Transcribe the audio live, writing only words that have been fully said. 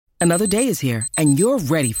Another day is here, and you're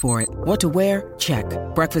ready for it. What to wear? Check.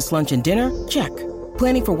 Breakfast, lunch, and dinner? Check.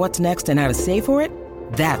 Planning for what's next and how to save for it?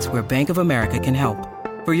 That's where Bank of America can help.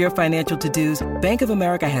 For your financial to-dos, Bank of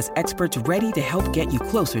America has experts ready to help get you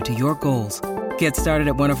closer to your goals. Get started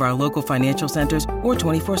at one of our local financial centers or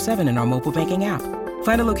 24/7 in our mobile banking app.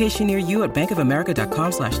 Find a location near you at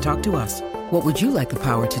bankofamerica.com/talktous. What would you like the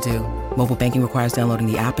power to do? Mobile banking requires downloading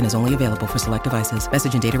the app and is only available for select devices.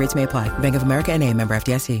 Message and data rates may apply. Bank of America N.A., member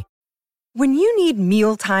FDIC. When you need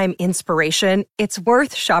mealtime inspiration, it's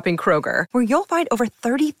worth shopping Kroger, where you'll find over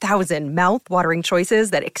 30,000 mouth-watering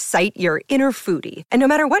choices that excite your inner foodie. And no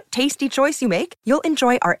matter what tasty choice you make, you'll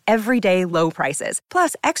enjoy our everyday low prices,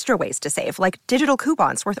 plus extra ways to save, like digital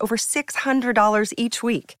coupons worth over $600 each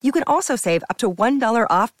week. You can also save up to $1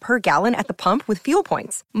 off per gallon at the pump with fuel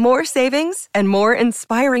points. More savings and more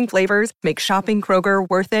inspiring flavors make shopping Kroger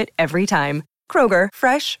worth it every time. Kroger,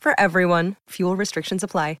 fresh for everyone. Fuel restrictions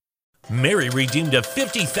apply. Mary redeemed a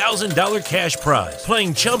 $50,000 cash prize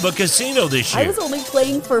playing Chumba Casino this year. I was only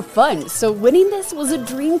playing for fun, so winning this was a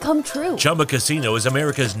dream come true. Chumba Casino is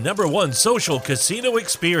America's #1 social casino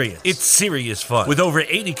experience. It's serious fun. With over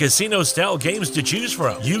 80 casino-style games to choose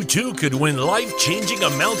from, you too could win life-changing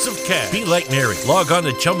amounts of cash. Be like Mary. Log on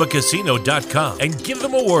to ChumbaCasino.com and give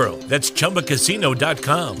them a whirl. That's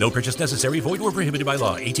ChumbaCasino.com. No purchase necessary. Void or prohibited by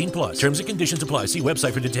law. 18+. Terms and conditions apply. See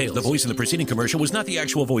website for details. The voice in the preceding commercial was not the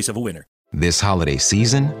actual voice of a winner. This holiday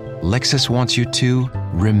season, Lexus wants you to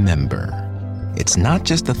remember. It's not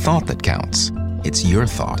just the thought that counts, it's your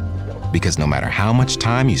thought. Because no matter how much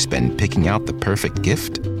time you spend picking out the perfect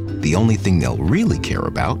gift, the only thing they'll really care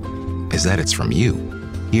about is that it's from you.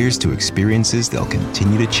 Here's to experiences they'll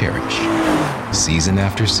continue to cherish. Season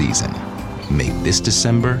after season. Make this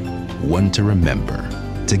December one to remember.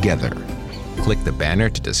 Together. Click the banner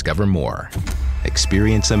to discover more.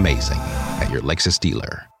 Experience amazing at your Lexus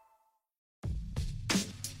dealer.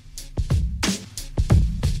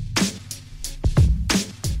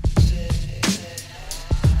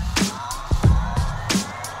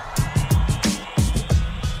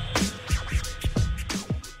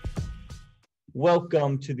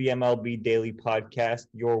 Welcome to the MLB Daily Podcast,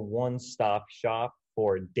 your one-stop shop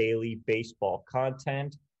for daily baseball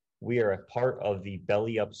content. We are a part of the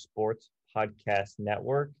Belly Up Sports Podcast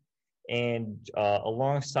Network. And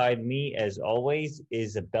alongside me, as always,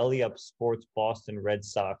 is a Belly Up Sports Boston Red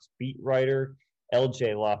Sox beat writer,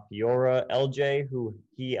 LJ LaFiora. LJ, who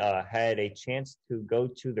he had a chance to go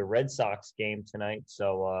to the Red Sox game tonight.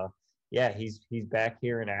 So, he's back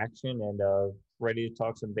here in action and ready to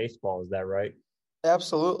talk some baseball. Is that right?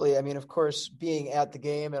 Absolutely. I mean, of course, being at the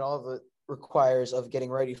game and all that requires of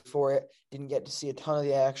getting ready for it, didn't get to see a ton of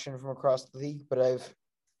the action from across the league, but I've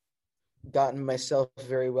gotten myself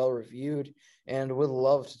very well reviewed and would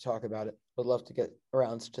love to talk about it. Would love to get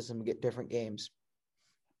around to some different games.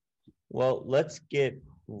 Well, let's get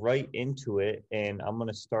right into it, and I'm going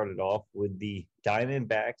to start it off with the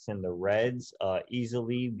Diamondbacks and the Reds.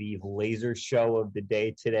 Easily the laser show of the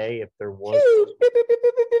day today, if there was.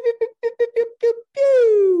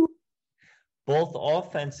 Both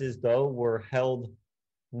offenses, though, were held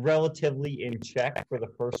relatively in check for the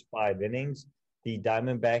first 5 innings. The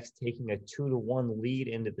Diamondbacks taking a 2-1 lead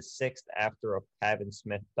into the 6th after a Pavin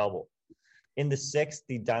Smith double. In the 6th,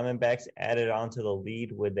 the Diamondbacks added on to the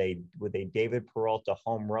lead with a David Peralta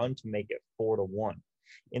home run to make it 4-1.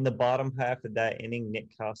 In the bottom half of that inning,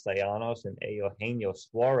 Nick Castellanos and Eugenio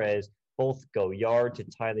Suarez both go yard to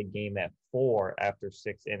tie the game at 4 after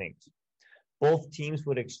 6 innings. Both teams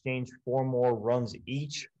would exchange 4 more runs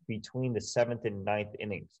each between the 7th and 9th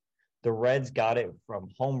innings. The Reds got it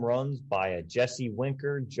from home runs by Jesse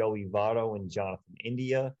Winker, Joey Votto, and Jonathan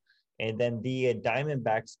India. And then the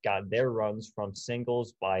Diamondbacks got their runs from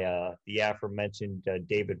singles by the aforementioned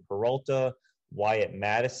David Peralta, Wyatt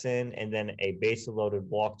Madison, and then a base-loaded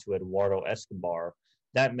walk to Eduardo Escobar.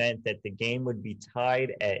 That meant that the game would be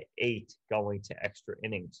tied at 8 going to extra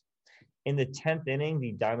innings. In the 10th inning,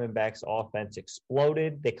 the Diamondbacks offense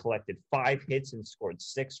exploded. They collected 5 hits and scored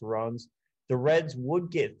 6 runs. The Reds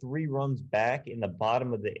would get 3 runs back in the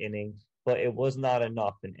bottom of the inning, but it was not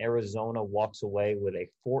enough, and Arizona walks away with a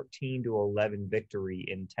 14-11 victory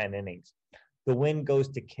in 10 innings. The win goes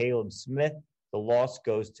to Caleb Smith. The loss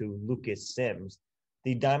goes to Lucas Sims.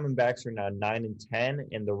 The Diamondbacks are now 9-10,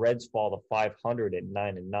 and the Reds fall to 500 at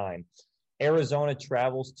 9-9. Arizona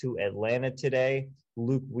travels to Atlanta today.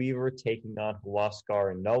 Luke Weaver taking on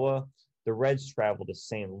Huascar and Noah. The Reds travel to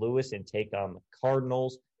St. Louis and take on the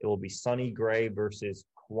Cardinals. It will be Sonny Gray versus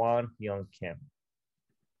Kwon Hyun Kim.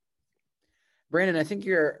 Brandon, I think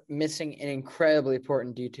you're missing an incredibly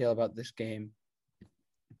important detail about this game.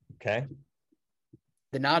 Okay.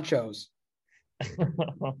 The nachos.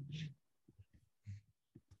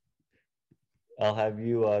 I'll have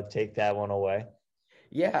you take that one away.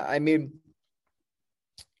 Yeah, I mean,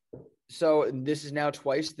 so this is now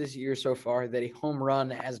twice this year so far that a home run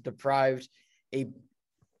has deprived a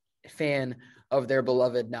fan of their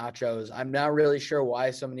beloved nachos. I'm not really sure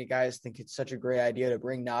why so many guys think it's such a great idea to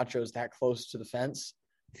bring nachos that close to the fence,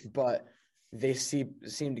 but they seem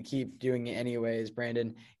to keep doing it anyways.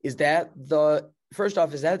 Brandon, is that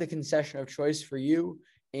the concession of choice for you?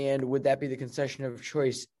 And would that be the concession of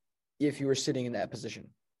choice if you were sitting in that position?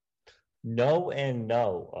 No and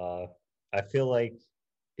no. I feel like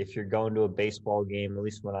if you're going to a baseball game, at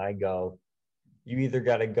least when I go, you either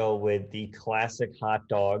got to go with the classic hot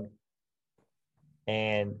dog,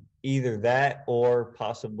 and either that or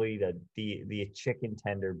possibly the chicken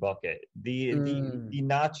tender bucket. The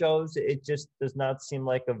nachos, it just does not seem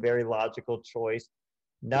like a very logical choice.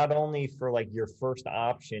 Not only for like your first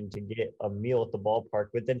option to get a meal at the ballpark,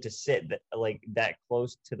 but then to sit like that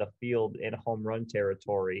close to the field in home run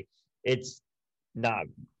territory, it's not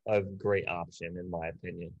a great option in my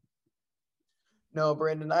opinion. No,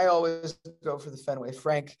 Brandon, I always go for the Fenway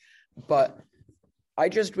Frank, but I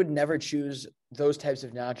just would never choose those types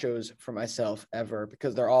of nachos for myself ever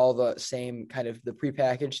because they're all the same kind of the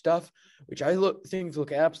prepackaged stuff, which things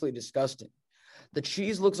look absolutely disgusting. The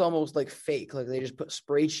cheese looks almost like fake, like they just put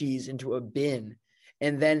spray cheese into a bin.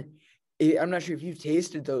 And then I'm not sure if you've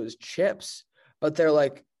tasted those chips, but they're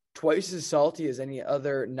like twice as salty as any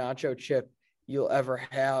other nacho chip you'll ever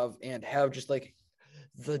have, and have just like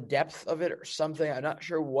the depth of it or something. I'm not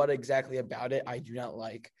sure what exactly about it I do not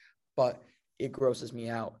like, but it grosses me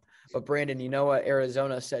out. But Brandon, you know what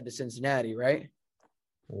Arizona said to Cincinnati, right?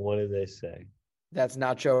 What did they say? That's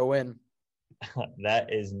nacho win.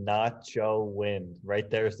 That is nacho win. Right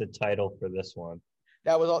there's the title for this one.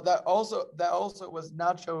 That also was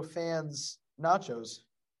nacho fans nachos.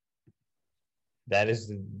 That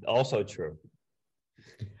is also true.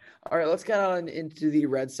 All right, let's get on into the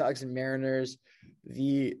Red Sox and Mariners.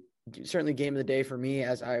 Certainly game of the day for me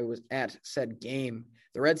as I was at said game.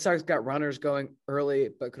 The Red Sox got runners going early,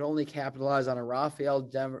 but could only capitalize on a Rafael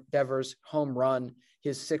Devers home run,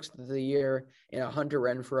 his 6th of the year, and a Hunter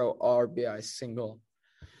Renfroe RBI single.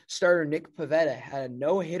 Starter Nick Pivetta had a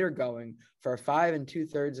no-hitter going for 5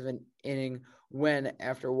 2/3 of an inning when,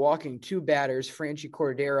 after walking 2 batters, Franchy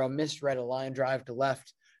Cordero misread a line drive to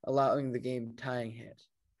left, allowing the game-tying hit.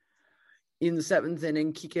 In the 7th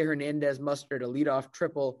inning, Kike Hernandez mustered a leadoff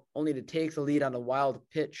triple, only to take the lead on a wild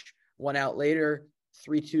pitch. 1 out later,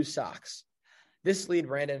 3-2 Sox. This lead,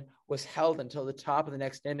 Brandon, was held until the top of the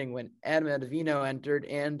next inning when Adam Ottavino entered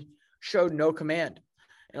and showed no command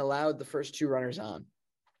and allowed the first 2 runners on.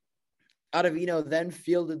 Ottavino then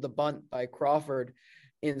fielded the bunt by Crawford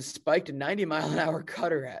and spiked a 90-mile-an-hour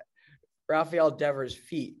cutter at Rafael Devers'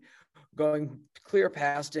 feet, going clear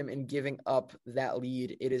past him and giving up that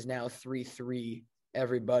lead. It is now 3-3,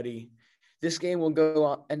 everybody. This game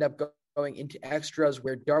will end up going into extras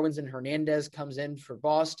where Darwinzon Hernandez comes in for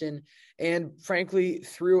Boston and, frankly,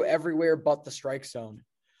 threw everywhere but the strike zone.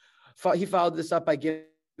 He followed this up by giving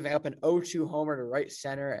up an 0-2 homer to right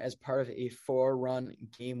center as part of a 4-run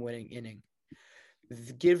game-winning inning.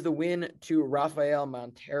 Give the win to Rafael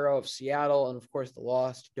Montero of Seattle, and, of course, the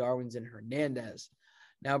loss to Darwinzon Hernandez.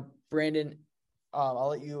 Now, Brandon, I'll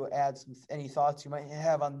let you add any thoughts you might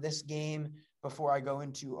have on this game before I go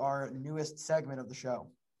into our newest segment of the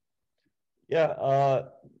show. Yeah,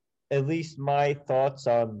 at least my thoughts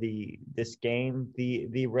on this game.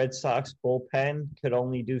 The Red Sox bullpen could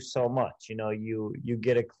only do so much. You know, you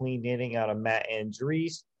get a clean inning out of Matt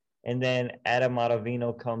Andriese, and then Adam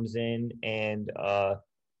Ottavino comes in and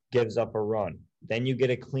gives up a run. Then you get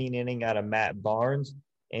a clean inning out of Matt Barnes,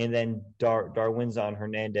 and then Darwinzon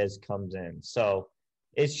Hernandez comes in. So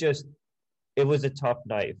it was a tough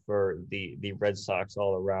night for the Red Sox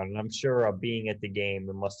all around. And I'm sure being at the game,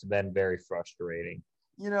 it must have been very frustrating.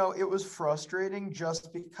 You know, it was frustrating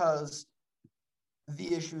just because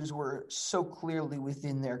the issues were so clearly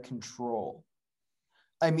within their control.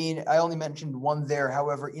 I mean, I only mentioned one there.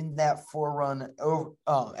 However, in that 4-run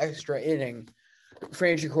extra inning,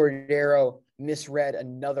 Franchy Cordero misread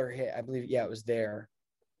another hit. I believe, it was there.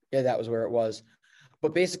 Yeah, that was where it was.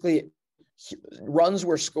 But basically, runs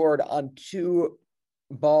were scored on 2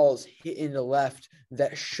 balls hit in the left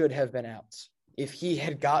that should have been outs. If he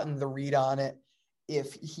had gotten the read on it,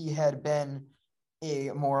 if he had been a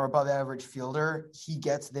more above average fielder, he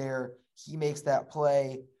gets there, he makes that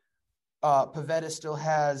play. Pivetta still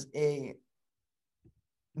has a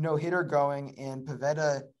no-hitter going, and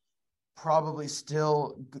Pivetta probably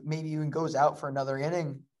still maybe even goes out for another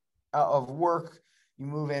inning of work. You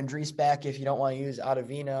move Andres back if you don't want to use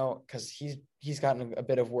Ottavino because he's gotten a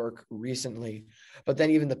bit of work recently. But then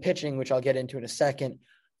even the pitching, which I'll get into in a second,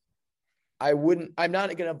 I'm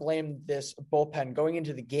not going to blame this bullpen going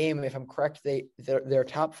into the game. If I'm correct, their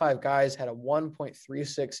top 5 guys had a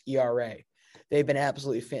 1.36 ERA. They've been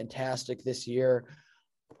absolutely fantastic this year.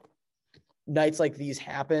 Nights like these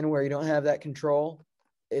happen where you don't have that control,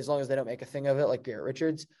 as long as they don't make a thing of it like Garrett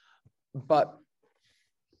Richards. But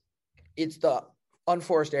it's the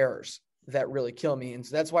unforced errors that really kill me. And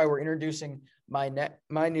so that's why we're introducing my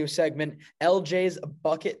new segment, LJ's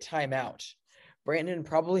Bucket Timeout. Brandon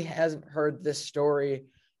probably hasn't heard this story.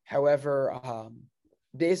 However,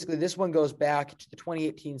 basically this one goes back to the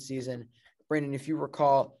 2018 season. Brandon, if you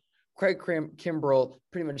recall, Craig Kimbrell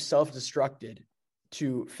pretty much self-destructed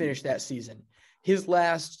to finish that season. His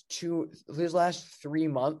last 3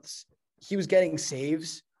 months, he was getting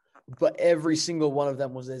saves, but every single one of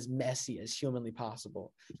them was as messy as humanly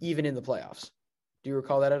possible, even in the playoffs. Do you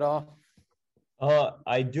recall that at all?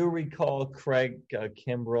 I do recall Craig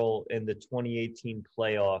Kimbrell in the 2018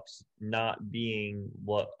 playoffs not being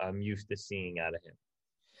what I'm used to seeing out of him.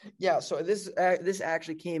 Yeah, so this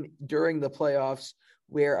actually came during the playoffs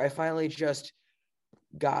where I finally just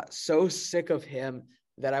got so sick of him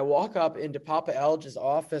that I walk up into Papa Elge's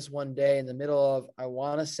office one day in the middle of, I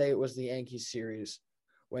want to say it was the Yankees series,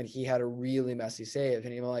 when he had a really messy save.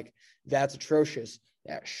 And he's like, that's atrocious.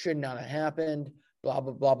 That should not have happened, blah,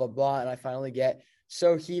 blah, blah, blah, blah. And I finally get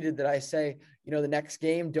so heated that I say, the next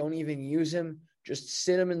game, don't even use him. Just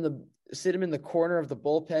sit him in the corner of the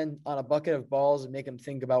bullpen on a bucket of balls and make him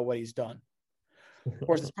think about what he's done. Of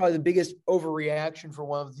course, it's probably the biggest overreaction for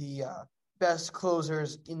one of the best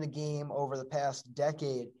closers in the game over the past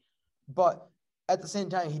decade. But at the same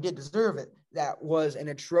time, he did deserve it. That was an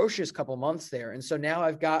atrocious couple months there. And so now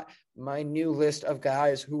I've got my new list of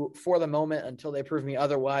guys who, for the moment, until they prove me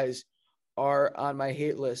otherwise, are on my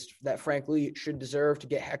hate list that frankly should deserve to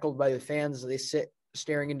get heckled by the fans as they sit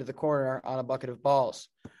staring into the corner on a bucket of balls.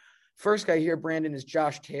 First guy here, Brandon, is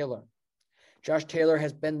Josh Taylor. Josh Taylor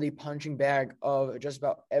has been the punching bag of just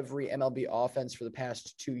about every MLB offense for the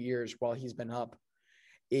past 2 years while he's been up.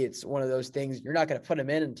 It's one of those things, you're not going to put him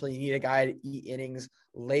in until you need a guy to eat innings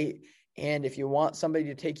late. And if you want somebody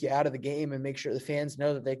to take you out of the game and make sure the fans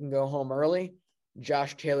know that they can go home early,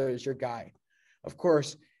 Josh Taylor is your guy. Of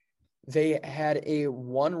course, they had a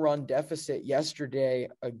 1-run deficit yesterday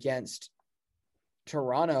against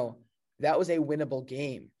Toronto. That was a winnable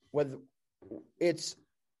game. It's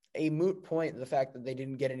a moot point, the fact that they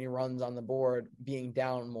didn't get any runs on the board being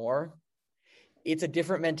down more. It's a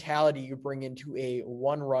different mentality you bring into a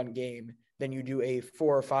 1-run game than you do a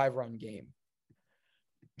 4 or 5 run game.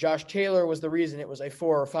 Josh Taylor was the reason it was a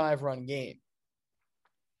 4 or 5 run game.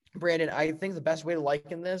 Brandon, I think the best way to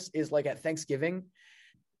liken this is like at Thanksgiving.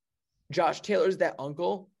 Josh Taylor's that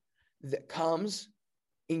uncle that comes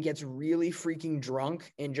and gets really freaking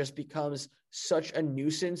drunk and just becomes such a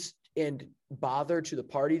nuisance and bother to the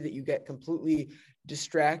party that you get completely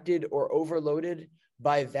distracted or overloaded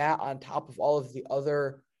by that on top of all of the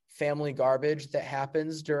other family garbage that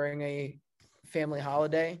happens during a family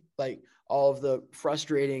holiday, like all of the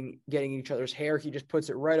frustrating getting each other's hair. He just puts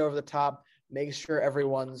it right over the top, makes sure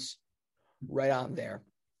everyone's right on there.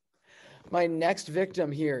 My next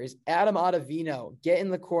victim here is Adam Ottavino. Get in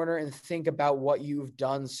the corner and think about what you've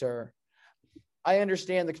done, sir. I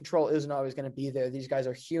understand the control isn't always going to be there. These guys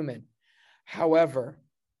are human. However,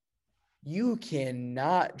 you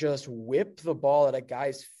cannot just whip the ball at a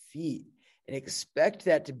guy's feet and expect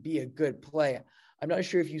that to be a good play. I'm not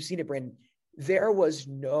sure if you've seen it, Brandon. There was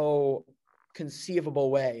no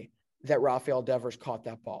conceivable way that Rafael Devers caught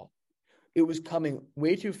that ball. It was coming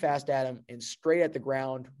way too fast at him and straight at the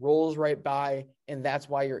ground, rolls right by, and that's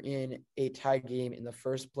why you're in a tie game in the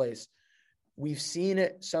first place. We've seen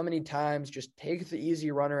it so many times. Just take the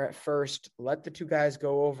easy runner at first. Let the 2 guys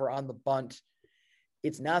go over on the bunt.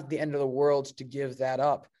 It's not the end of the world to give that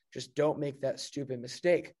up. Just don't make that stupid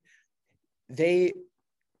mistake. They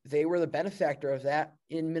were the benefactor of that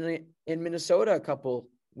in Minnesota a couple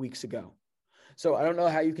weeks ago. So I don't know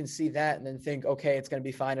how you can see that and then think, okay, it's going to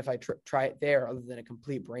be fine if I try it there, other than a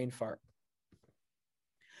complete brain fart.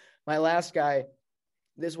 My last guy,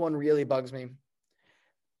 this one really bugs me.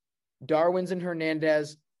 Darwinzon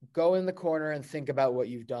Hernandez, go in the corner and think about what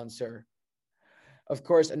you've done, sir. Of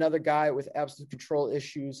course, another guy with absolute control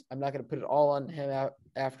issues. I'm not going to put it all on him out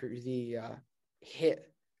after the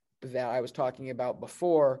hit that I was talking about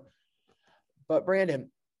before. But Brandon,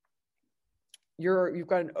 you've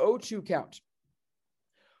got an 0-2 count.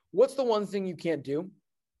 What's the one thing you can't do?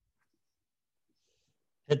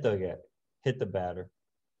 Hit the batter.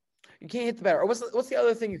 You can't hit the batter. Or what's the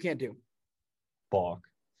other thing you can't do? Balk.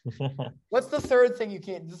 What's the third thing you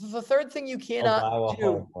can't? This is the third thing you cannot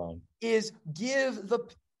do is give the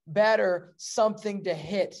batter something to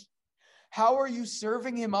hit. How are you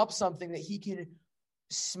serving him up something that he can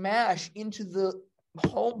smash into the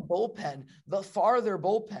home bullpen, the farther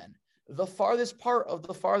bullpen, the farthest part of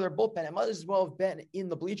the farther bullpen? It might as well have been in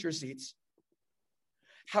the bleacher seats.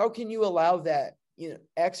 How can you allow that,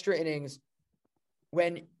 extra innings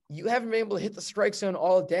when you haven't been able to hit the strike zone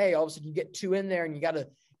all day? All of a sudden you get 2 in there and you got to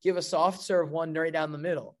give a soft serve one right down the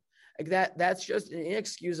middle. Like that's just an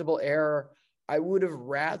inexcusable error. I would have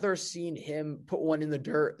rather seen him put one in the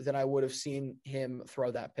dirt than I would have seen him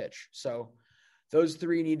throw that pitch. So those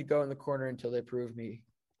 3 need to go in the corner until they prove me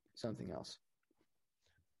something else.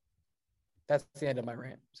 That's the end of my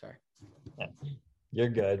rant. Sorry. You're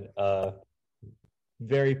good.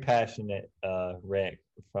 Very passionate rant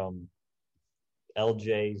from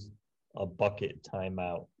LJ's a bucket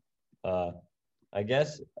timeout. I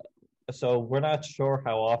guess so. We're not sure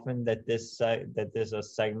how often that this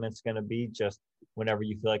segment's going to be. Just whenever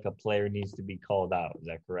you feel like a player needs to be called out. Is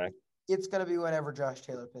that correct? It's going to be whenever Josh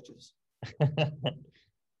Taylor pitches.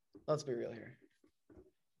 Let's be real here.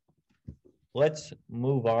 Let's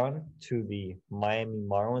move on to the Miami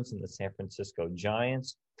Marlins and the San Francisco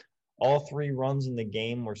Giants. All 3 runs in the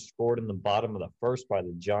game were scored in the bottom of the first by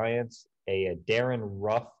the Giants. A Darren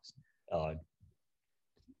Ruff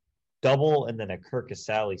double and then a Kirk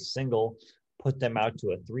Casale single put them out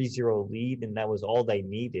to a 3-0 lead, and that was all they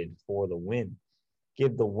needed for the win.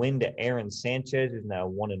 Give the win to Aaron Sanchez, who's now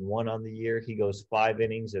 1-1 on the year. He goes 5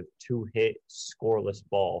 innings of 2-hit scoreless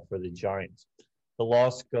ball for the Giants. The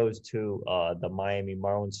loss goes to the Miami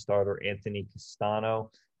Marlins starter, Anthony Castano.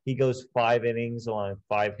 He goes 5 innings, allowing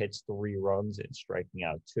 5 hits, 3 runs, and striking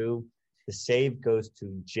out 2. The save goes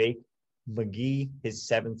to Jake McGee, his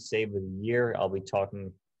 7th save of the year. I'll be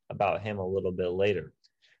talking about him a little bit later.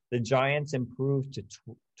 The Giants improved to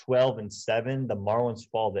 12-7. The Marlins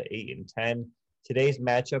fall to 8-10. Today's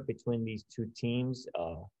matchup between these 2 teams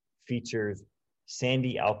features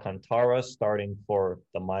Sandy Alcantara starting for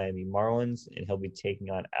the Miami Marlins, and he'll be taking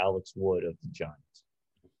on Alex Wood of the Giants.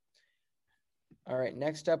 All right,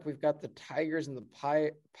 next up, we've got the Tigers and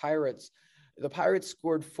the Pirates. The Pirates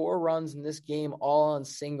scored 4 runs in this game, all on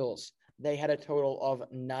singles. They had a total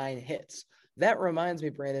of 9 hits. That reminds me,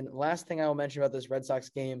 Brandon, last thing I will mention about this Red Sox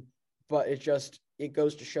game, but it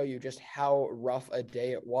goes to show you just how rough a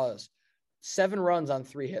day it was. 7 runs on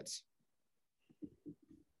 3 hits.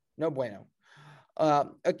 No bueno.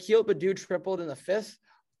 Akil Baddoo tripled in the 5th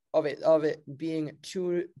of it being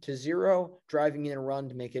 2-0, driving in a run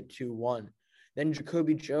to make it 2-1. Then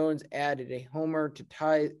Jacoby Jones added a homer to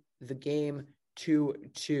tie the game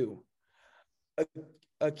 2-2.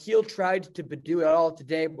 Akil tried to Baddoo it all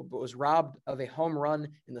today, but was robbed of a home run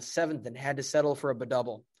in the 7th and had to settle for a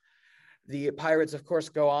double. The Pirates, of course,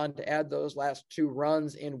 go on to add those last 2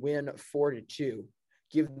 runs and win 4-2.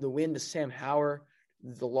 Give the win to Sam Howard,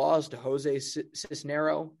 the loss to Jose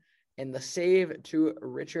Cisnero, and the save to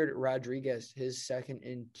Richard Rodriguez, his 2nd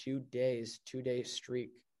in 2 days, 2-day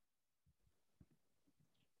streak.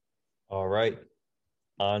 All right.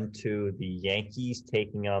 On to the Yankees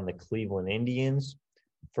taking on the Cleveland Indians.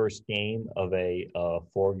 First game of a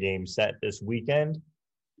 4-game set this weekend.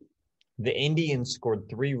 The Indians scored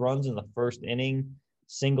 3 runs in the first inning,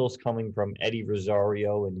 singles coming from Eddie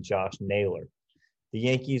Rosario and Josh Naylor. The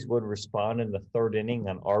Yankees would respond in the 3rd inning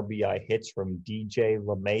on RBI hits from DJ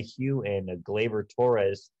LeMahieu and Gleyber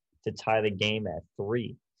Torres to tie the game at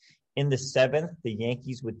 3. In the 7th, the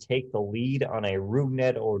Yankees would take the lead on a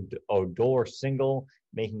Rougned Odor single,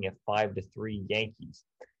 making it 5-3 Yankees.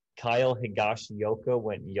 Kyle Higashioka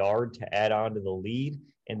went yard to add on to the lead,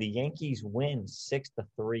 and the Yankees win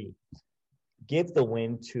 6-3. Give the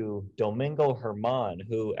win to Domingo Germán,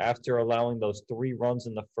 who, after allowing those 3 runs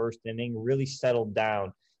in the first inning, really settled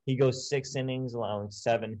down. He goes 6 innings, allowing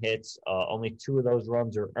 7 hits. Only 2 of those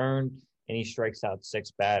runs are earned, and he strikes out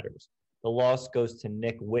 6 batters. The loss goes to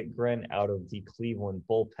Nick Whitgren out of the Cleveland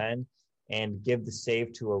bullpen, and give the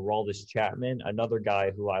save to Aroldis Chapman, another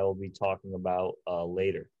guy who I will be talking about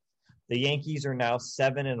later. The Yankees are now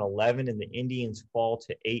 7-11, and the Indians fall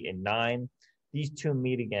to 8-9. These 2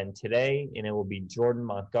 meet again today, and it will be Jordan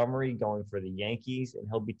Montgomery going for the Yankees, and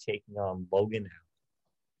he'll be taking on Logan Allen.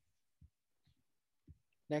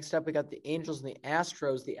 Next up, we got the Angels and the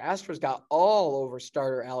Astros. The Astros got all over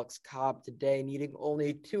starter Alex Cobb today, needing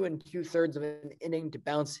only 2 2/3 of an inning to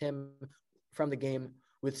bounce him from the game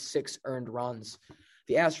with 6 earned runs.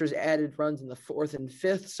 The Astros added runs in the 4th and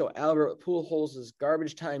 5th, so Albert Pujols'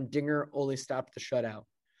 garbage time dinger only stopped the shutout.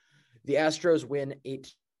 The Astros win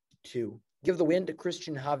 8-2. 2. Give the win to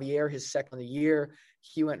Christian Javier, his second of the year.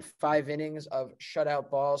 He went 5 innings of shutout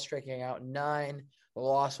balls, striking out 9. The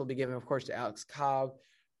loss will be given, of course, to Alex Cobb,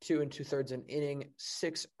 2 2/3 an inning,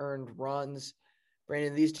 6 earned runs.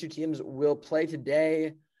 Brandon, these two teams will play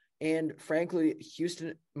today, and frankly,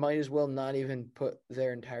 Houston might as well not even put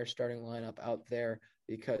their entire starting lineup out there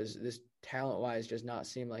because this talent-wise does not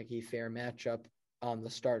seem like a fair matchup on the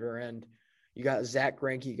starter end. You got Zach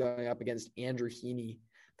Greinke going up against Andrew Heaney.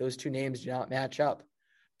 Those two names do not match up.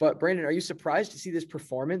 But Brandon, are you surprised to see this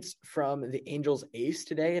performance from the Angels ace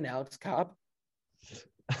today in Alex Cobb?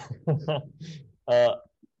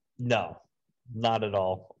 No, not at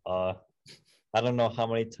all. I don't know how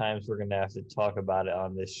many times we're going to have to talk about it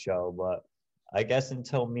on this show, but I guess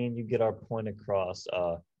until me and you get our point across,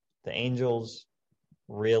 the Angels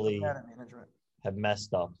really have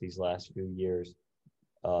messed up these last few years.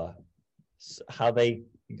 How they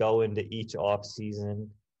go into each offseason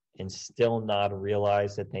and still not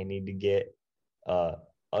realize that they need to get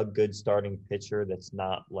a good starting pitcher that's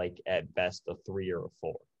not like at best a 3 or a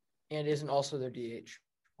 4. And isn't also their DH.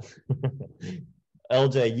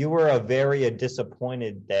 LJ, you were very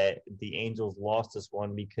disappointed that the Angels lost this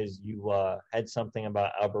one because you had something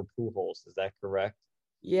about Albert Pujols. Is that correct?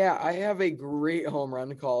 Yeah, I have a great home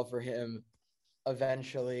run call for him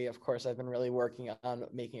eventually. Of course, I've been really working on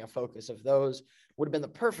making a focus of those. Would have been the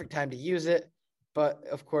perfect time to use it. But,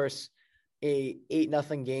 of course, a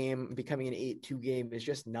 8-0 game becoming an 8-2 game is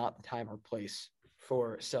just not the time or place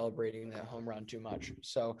for celebrating that home run too much.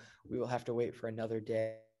 So we will have to wait for another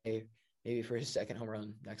day, maybe for his second home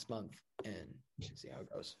run next month, and see how it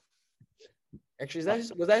goes. Actually,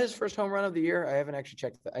 was that his first home run of the year? I haven't actually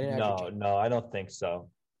checked that. No, I don't think so.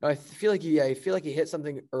 I feel like he hit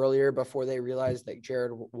something earlier before they realized that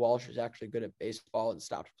Jared Walsh is actually good at baseball and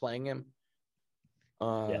stopped playing him.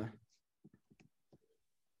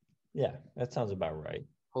 Yeah, that sounds about right.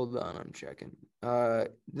 Hold on, I'm checking.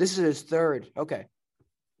 This is his third. Okay.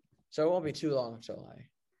 So it won't be too long until I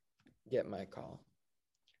get my call.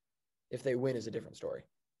 If they win is a different story.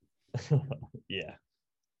 Yeah.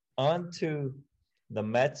 On to the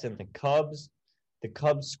Mets and the Cubs. The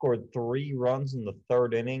Cubs scored 3 runs in the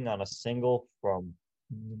third inning on a single from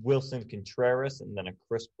Wilson Contreras and then a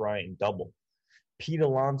Chris Bryant double. Pete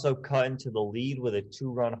Alonso cut into the lead with a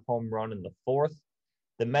 2-run home run in the fourth.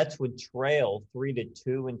 The Mets would trail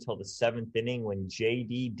 3-2 until the 7th inning when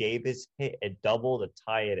J.D. Davis hit a double to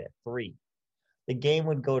tie it at 3. The game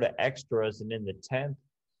would go to extras, and in the 10th,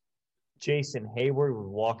 Jason Hayward would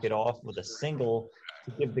walk it off with a single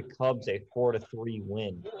to give the Cubs a 4-3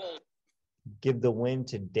 win. Give the win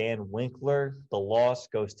to Dan Winkler. The loss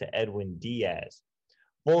goes to Edwin Diaz.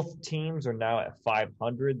 Both teams are now at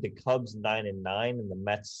 500. The Cubs 9-9 and the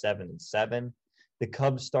Mets 7-7. The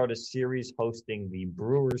Cubs start a series hosting the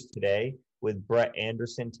Brewers today with Brett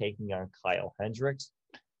Anderson taking on Kyle Hendricks.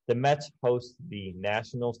 The Mets host the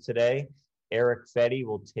Nationals today. Eric Fetty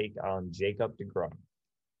will take on Jacob deGrom.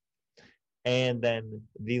 And then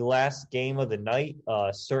the last game of the night,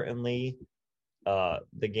 certainly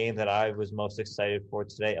the game that I was most excited for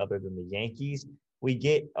today, other than the Yankees. We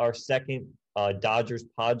get our second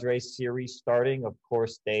Dodgers-Padres series starting. Of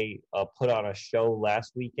course, they put on a show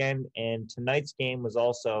last weekend, and tonight's game was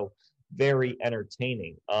also very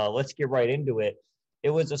entertaining. Let's get right into it. It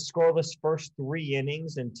was a scoreless first 3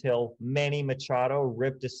 innings until Manny Machado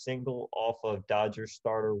ripped a single off of Dodgers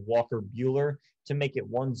starter Walker Buehler to make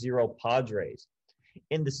it 1-0 Padres.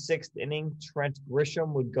 In the 6th inning, Trent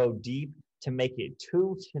Grisham would go deep to make it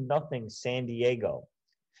 2-0 San Diego.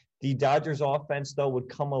 The Dodgers offense, though, would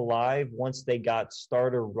come alive once they got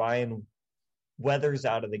starter Ryan Weathers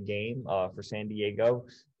out of the game for San Diego.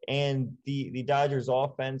 And the Dodgers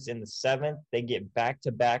offense in the 7th, they get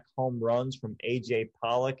back-to-back home runs from A.J.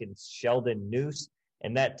 Pollock and Sheldon Neuse,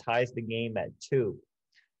 and that ties the game at 2.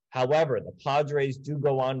 However, the Padres do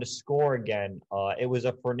go on to score again. It was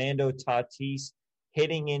a Fernando Tatis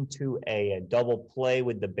hitting into a double play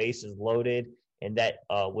with the bases loaded, and that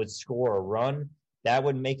would score a run. That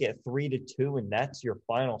would make it 3-2, and that's your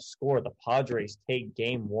final score. The Padres take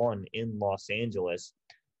Game 1 in Los Angeles.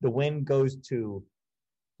 The win goes to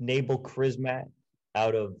Nabel Crismatt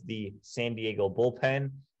out of the San Diego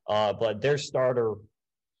bullpen, but their starter,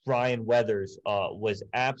 Ryan Weathers, was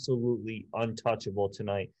absolutely untouchable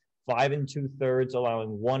tonight. 5 2/3, allowing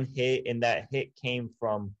 1 hit, and that hit came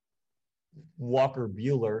from Walker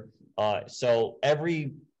Buehler. So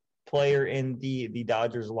every player in the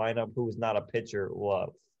Dodgers lineup who was not a pitcher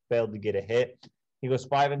failed to get a hit. He goes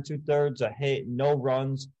 5 2/3, a hit, no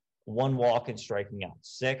runs, 1 walk, and striking out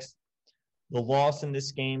 6. The loss in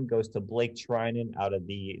this game goes to Blake Trinan out of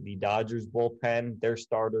the Dodgers bullpen. Their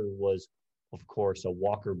starter was, of course, a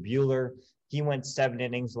Walker Buehler. He went 7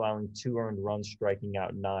 innings, allowing 2 earned runs, striking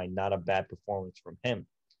out 9. Not a bad performance from him.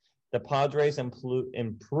 The Padres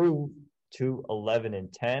improved to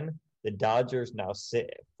 11-10. The Dodgers now sit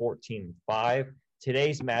at 14-5.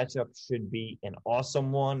 Today's matchup should be an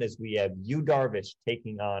awesome one as we have Yu Darvish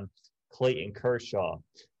taking on Clayton Kershaw.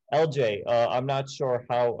 LJ, I'm not sure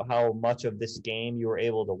how much of this game you were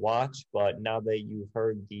able to watch, but now that you've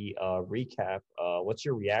heard the recap, what's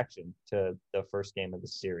your reaction to the first game of the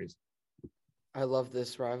series? I love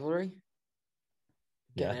this rivalry.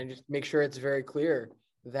 Yeah. And just make sure it's very clear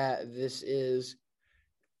that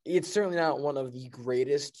it's certainly not one of the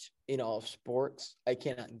greatest in all of sports. I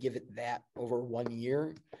cannot give it that over 1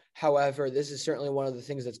 year. However, this is certainly one of the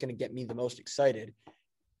things that's going to get me the most excited.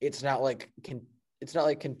 It's not like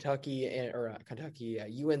Kentucky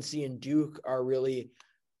UNC and Duke are really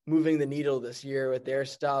moving the needle this year with their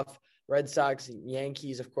stuff. Red Sox and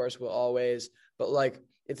Yankees, of course, will always, but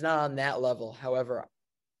it's not on that level. However,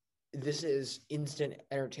 this is instant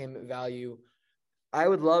entertainment value. I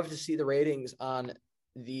would love to see the ratings on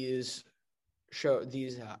these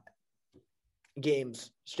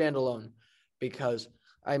games standalone because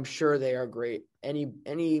I'm sure they are great. Any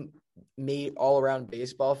all-around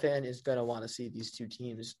baseball fan is going to want to see these two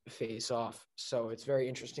teams face off. So it's very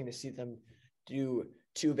interesting to see them do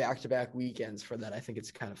 2 back-to-back weekends for that. I think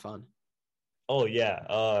it's kind of fun. Oh, yeah.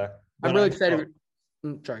 I'm really excited.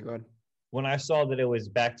 Sorry, go ahead. When I saw that it was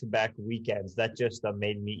back-to-back weekends, that just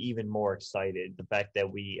made me even more excited. The fact that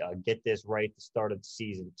we get this right at the start of the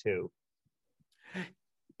season, too.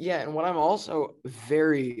 Yeah, and what I'm also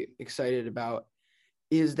very excited about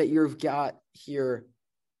is that you've got here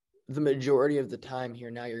the majority of the time here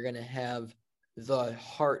now you're going to have the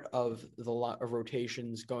heart of the lot of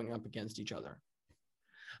rotations going up against each other.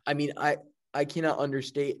 I mean, I cannot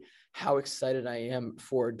understate how excited I am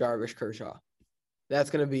for Darvish Kershaw. That's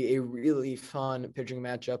going to be a really fun pitching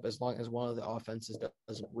matchup as long as one of the offenses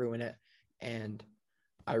doesn't ruin it. And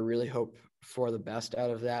I really hope for the best out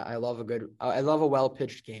of that. I love a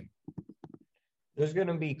well-pitched game. There's going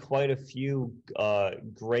to be quite a few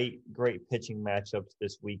great pitching matchups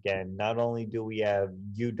this weekend. Not only do we have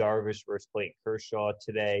Yu Darvish versus Clayton Kershaw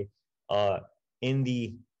today, in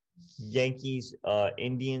the Yankees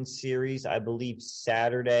Indians series, I believe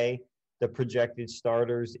Saturday, the projected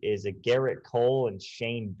starters is a Garrett Cole and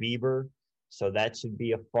Shane Bieber. So that should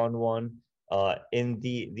be a fun one. In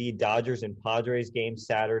the Dodgers and Padres game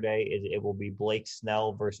Saturday, it will be Blake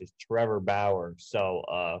Snell versus Trevor Bauer. So,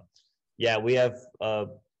 yeah, we have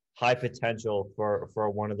high potential for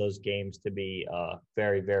one of those games to be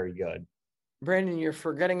very, very good. Brandon, you're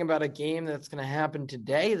forgetting about a game that's going to happen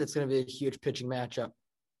today that's going to be a huge pitching matchup.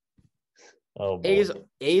 Oh, boy.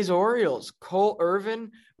 A's Orioles, Cole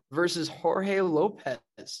Irvin versus Jorge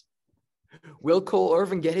Lopez. Will Cole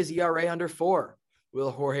Irvin get his ERA under 4?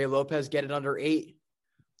 Will Jorge Lopez get it under 8?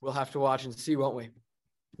 We'll have to watch and see, won't we?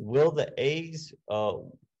 Will the A's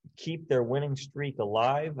keep their winning streak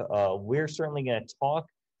alive? We're certainly going to talk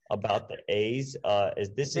about the A's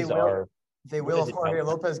as this is our – They will if Jorge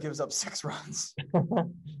Lopez gives up 6 runs.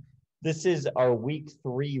 This is our Week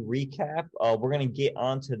 3 recap. We're going to get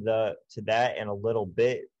onto that in a little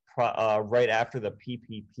bit right after the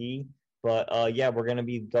PPP. But, yeah, we're going to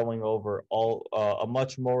be going over a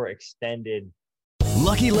much more extended –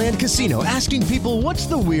 Lucky Land Casino, asking people, what's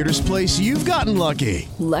the weirdest place you've gotten lucky?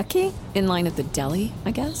 Lucky? In line at the deli,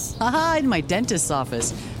 I guess? Aha, in my dentist's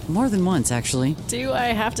office. More than once, actually. Do I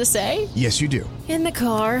have to say? Yes, you do. In the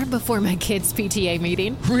car before my kids' PTA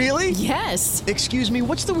meeting. Really? Yes. Excuse me,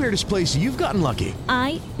 what's the weirdest place you've gotten lucky?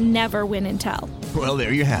 I never win and tell. Well,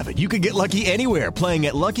 there you have it. You can get lucky anywhere, playing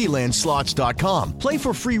at LuckyLandSlots.com. Play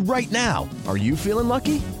for free right now. Are you feeling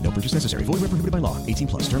lucky? No purchase necessary. Void where prohibited by law.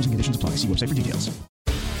 18+. Terms and conditions apply. See website for details.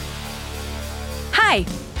 Hi,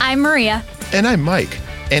 I'm Maria. And I'm Mike.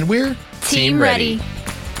 And we're Team Ready.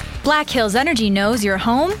 Black Hills Energy knows your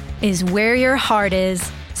home is where your heart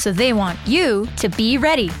is, so they want you to be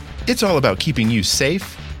ready. It's all about keeping you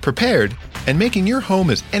safe, prepared, and making your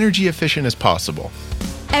home as energy efficient as possible.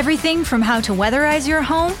 Everything from how to weatherize your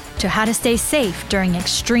home to how to stay safe during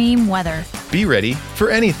extreme weather. Be ready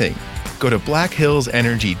for anything. Go to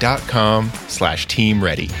blackhillsenergy.com/Team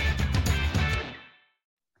Ready.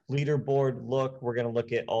 Leaderboard look. We're going to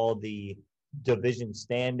look at all the division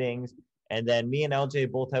standings. And then me and LJ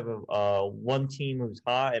both have one team who's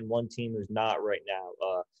hot and one team who's not right now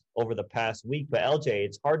over the past week. But LJ,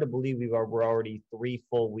 it's hard to believe we're already 3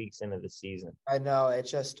 full weeks into the season. I know.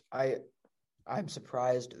 It's just I'm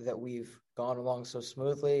surprised that we've gone along so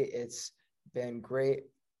smoothly. It's been great.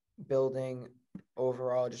 Building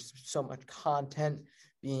overall, just so much content,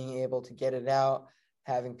 being able to get it out,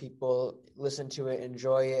 having people listen to it,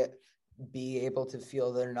 enjoy it, be able to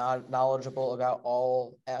feel they're not knowledgeable about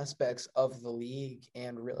all aspects of the league,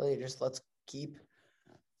 and really just let's keep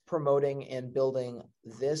promoting and building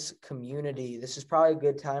this community. This is probably a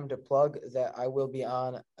good time to plug that I will be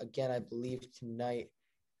on again, I believe tonight,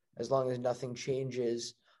 as long as nothing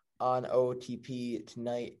changes, on OTP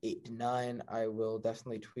tonight, 8 to 9. I will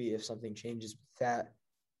definitely tweet if something changes with that.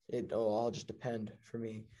 It'll all just depend for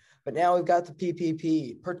me. But now we've got the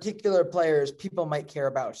PPP, particular players people might care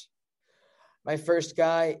about. My first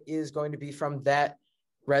guy is going to be from that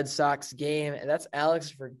Red Sox game, and that's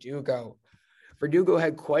Alex Verdugo. Verdugo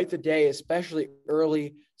had quite the day, especially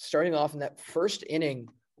early, starting off in that first inning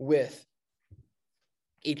with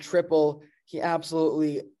a triple. He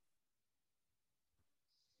absolutely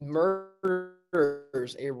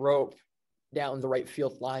murders a rope down the right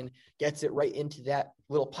field line, gets it right into that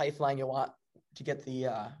little pipeline you want to get the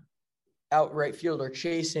out right fielder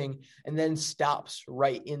chasing, and then stops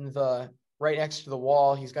right next to the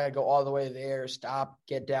wall. He's got to go all the way there, stop,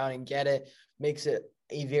 get down and get it. Makes it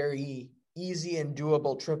a very easy and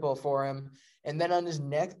doable triple for him. And then on his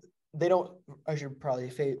neck, I should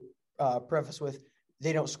probably preface with,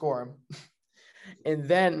 they don't score him. And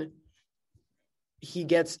then he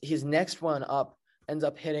gets his next one up, ends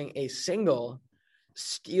up hitting a single,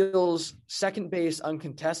 steals second base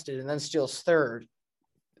uncontested, and then steals third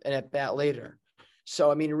and at bat later.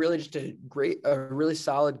 So, I mean, really just a really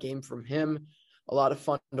solid game from him. A lot of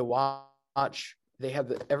fun to watch.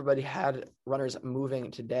 Everybody had runners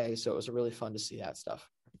moving today, so it was really fun to see that stuff.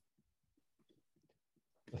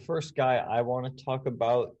 The first guy I want to talk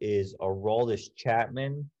about is Aroldis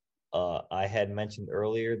Chapman. I had mentioned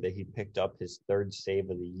earlier that he picked up his third save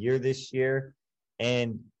of the year this year.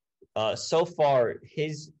 And so far,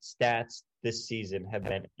 his stats this season have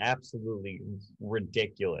been absolutely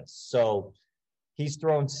ridiculous. So he's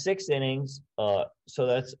thrown 6 innings. So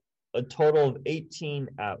that's a total of 18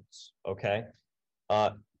 outs. Okay.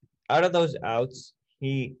 Out of those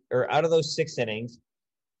 6 innings,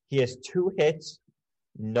 he has 2 hits,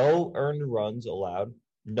 no earned runs allowed,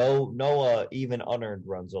 no even unearned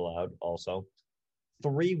runs allowed also,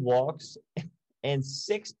 3 walks, and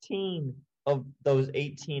 16 of those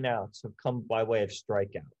 18 outs have come by way of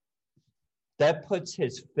strikeout. That puts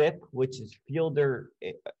his FIP, which is fielder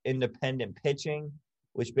independent pitching,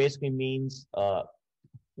 which basically means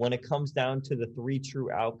when it comes down to the 3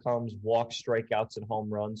 true outcomes, walks, strikeouts, and home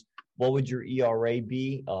runs, what would your ERA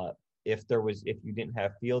be if you didn't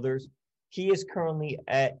have fielders? He is currently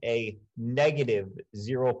at a negative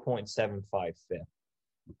 0.75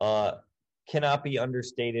 FIP. Cannot be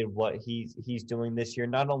understated what he's doing this year.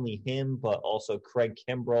 Not only him, but also Craig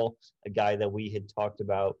Kimbrell, a guy that we had talked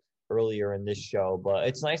about earlier in this show. But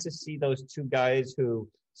it's nice to see those 2 guys who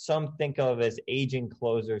some think of as aging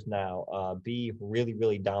closers now be really,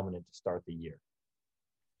 really dominant to start the year.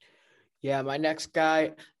 Yeah, my next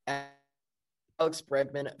guy, Alex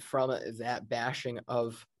Bregman, from that bashing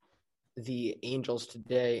of the Angels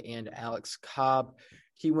today, and Alex Cobb.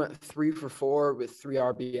 He went 3 for 4 with 3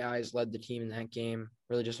 RBIs, led the team in that game.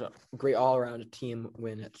 Really just a great all-around team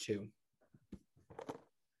win too.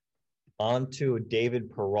 On to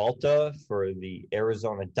David Peralta for the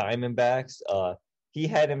Arizona Diamondbacks. He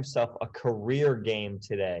had himself a career game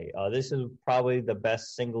today. This is probably the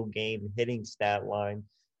best single game hitting stat line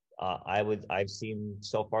I've seen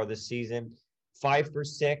so far this season. 5 for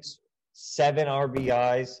 6, 7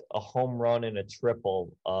 RBIs, a home run, and a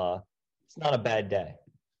triple. It's not a bad day.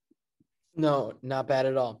 No, not bad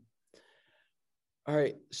at all. All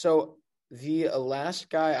right, so the last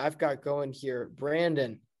guy I've got going here,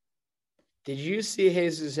 Brandon. Did you see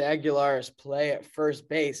Jesus Aguilar's play at first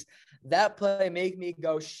base? That play made me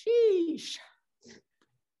go, sheesh.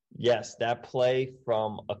 Yes, that play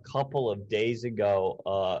from a couple of days ago.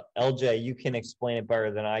 LJ, you can explain it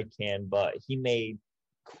better than I can, but he made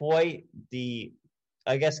quite the,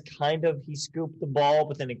 I guess, he scooped the ball,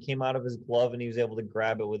 but then it came out of his glove and he was able to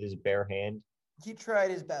grab it with his bare hand. He tried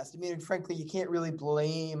his best. I mean, frankly, you can't really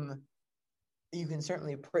blame. You can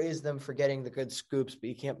certainly praise them for getting the good scoops, but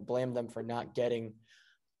you can't blame them for not getting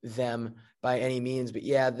them by any means. But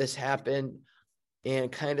yeah, this happened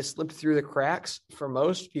and kind of slipped through the cracks for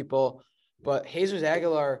most people. But Jesus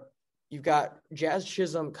Aguilar, you've got Jazz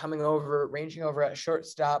Chisholm ranging over at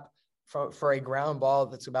shortstop for a ground ball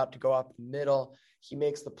that's about to go up the middle. He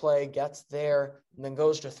makes the play, gets there, and then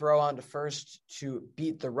goes to throw on to first to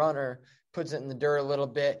beat the runner, puts it in the dirt a little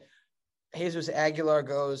bit. Jesus Aguilar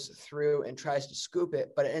goes through and tries to scoop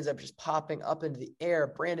it, but it ends up just popping up into the air.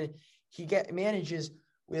 Brandon, he manages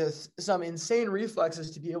with some insane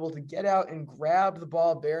reflexes to be able to get out and grab the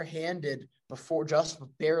ball barehanded just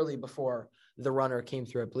barely before the runner came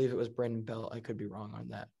through. I believe it was Brandon Bell. I could be wrong on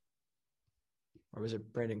that. Or was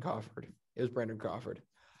it Brandon Crawford? It was Brandon Crawford.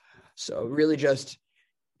 So really just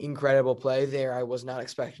incredible play there. I was not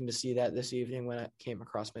expecting to see that this evening when it came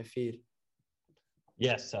across my feed.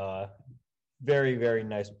 Yes, very, very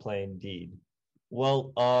nice play indeed.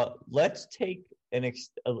 Well, let's take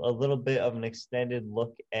a little bit of an extended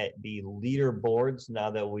look at the leaderboards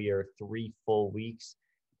now that we are 3 full weeks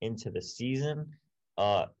into the season.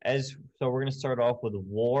 So we're going to start off with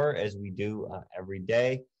WAR as we do every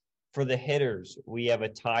day. For the hitters, we have a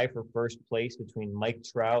tie for first place between Mike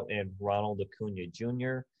Trout and Ronald Acuna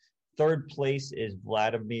Jr. Third place is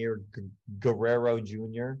Vladimir Guerrero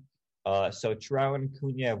Jr. So Trout and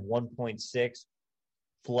Acuna have 1.6.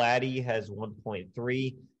 Vladdy has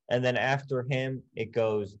 1.3. And then after him, it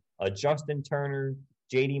goes Justin Turner,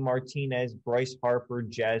 JD Martinez, Bryce Harper,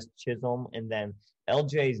 Jazz Chisholm, and then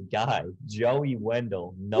LJ's guy, Joey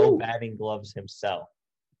Wendell, no batting gloves himself.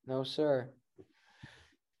 No, sir.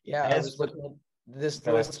 Yeah, I was looking at this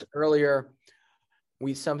list earlier.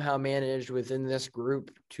 We somehow managed within this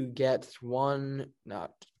group to get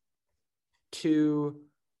not 2,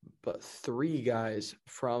 but 3 guys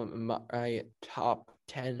from my top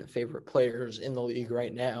 10 favorite players in the league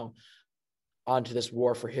right now onto this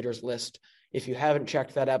WAR for Hitters list. If you haven't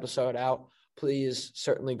checked that episode out, please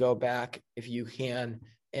certainly go back if you can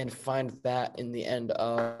and find that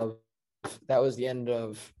that was the end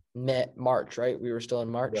of March, right? We were still in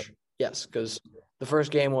March? Yep. Yes, because the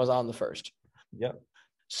first game was on the 1st. Yep.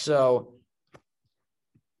 So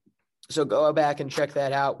go back and check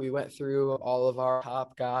that out. We went through all of our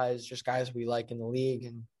top guys, just guys we like in the league,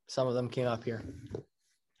 and some of them came up here.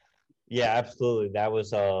 Yeah, absolutely. That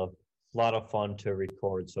was a lot of fun to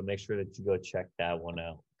record, so make sure that you go check that one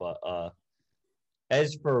out. But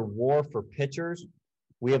as for WAR for pitchers,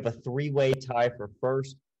 we have a 3-way tie for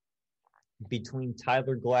first between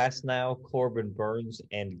Tyler Glasnow, Corbin Burns,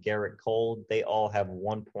 and Garrett Cole. They all have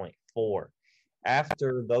 1.4.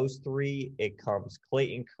 After those 3, it comes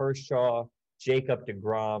Clayton Kershaw, Jacob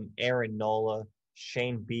deGrom, Aaron Nola,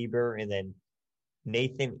 Shane Bieber, and then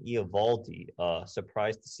Nathan Eovaldi.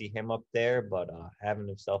 Surprised to see him up there, but having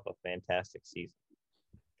himself a fantastic season.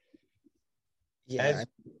 Yeah.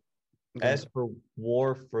 As for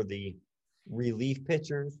WAR for the relief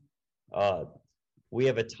pitchers, we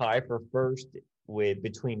have a tie for first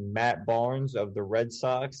between Matt Barnes of the Red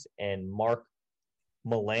Sox and Mark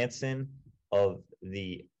Melancon of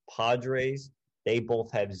the Padres. They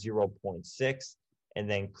both have 0.6. And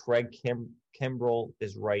then Craig Kimbrell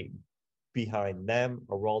is right behind them.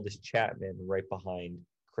 Aroldis Chapman right behind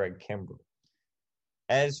Craig Kimbrell.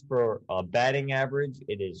 As for batting average,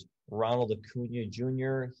 it is Ronald Acuna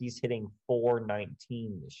Jr. He's hitting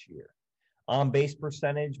 .419 this year. On base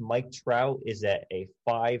percentage, Mike Trout is at a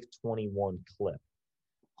 .521 clip.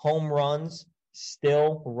 Home runs,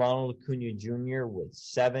 still Ronald Acuna Jr. with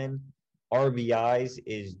 7. RBIs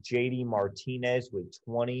is JD Martinez with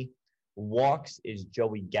 20. Walks is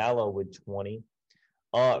Joey Gallo with 20.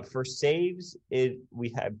 For saves,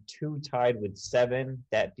 we have 2 tied with 7,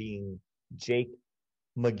 that being Jake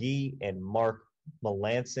McGee and Mark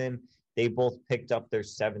Melancon. They both picked up their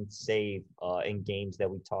 7th save in games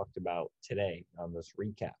that we talked about today on this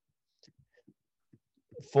recap.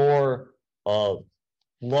 For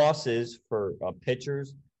losses for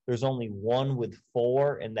pitchers, there's only one with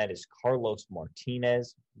 4, and that is Carlos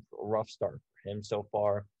Martinez. A rough start for him so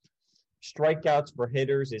far. Strikeouts for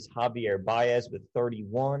hitters is Javier Baez with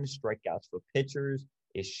 31. Strikeouts for pitchers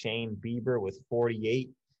is Shane Bieber with 48.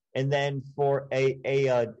 And then for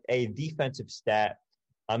a defensive stat,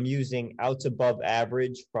 I'm using outs above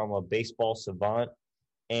average from a Baseball Savant.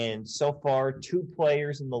 And so far, 2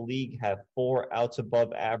 players in the league have 4 outs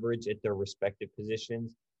above average at their respective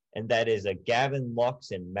positions. And that is Gavin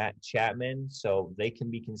Lux and Matt Chapman. So they can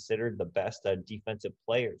be considered the best defensive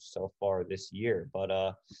players so far this year.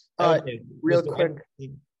 But real quick.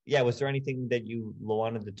 Was there anything that you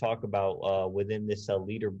wanted to talk about within these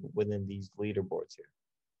leaderboards here?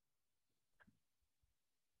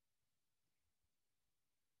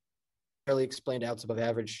 Really explained outs above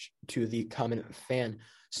average to the common fan.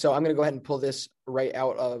 So I'm going to go ahead and pull this right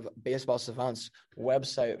out of Baseball Savant's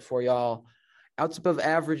website for y'all. Outs above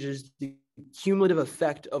average is the cumulative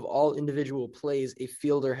effect of all individual plays a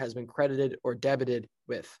fielder has been credited or debited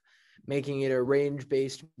with, making it a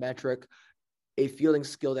range-based metric, a fielding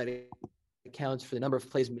skill that accounts for the number of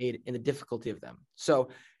plays made and the difficulty of them. So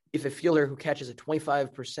if a fielder who catches a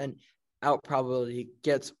 25% out probability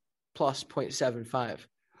gets plus 0.75,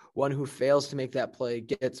 One who fails to make that play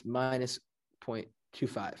gets minus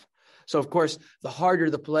 0.25. So, of course, the harder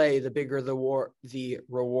the play, the bigger the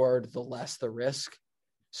reward, the less the risk.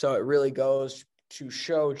 So it really goes to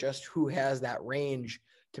show just who has that range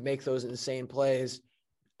to make those insane plays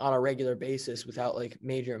on a regular basis without like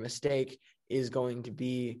major mistake is going to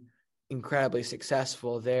be incredibly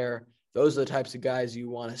successful there. Those are the types of guys you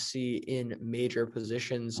want to see in major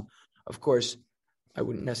positions. Of course, I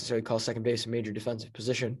wouldn't necessarily call second base a major defensive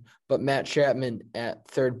position, but Matt Chapman at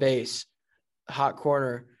third base, hot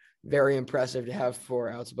corner, very impressive to have 4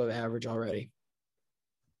 outs above average already.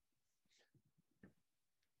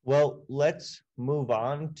 Well, let's move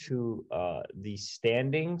on to the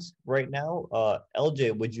standings right now.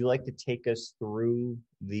 LJ, would you like to take us through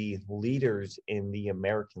the leaders in the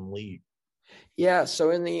American League? Yeah, so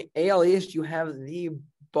in the AL East, you have the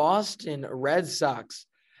Boston Red Sox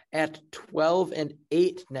at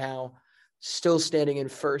 12-8 now, still standing in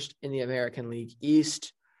first in the American League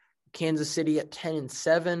East. Kansas City at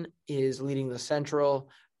 10-7 is leading the Central,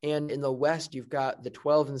 and in the West, you've got the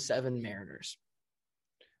 12-7 Mariners.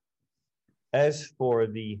 As for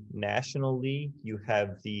the National League, you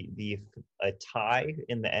have a tie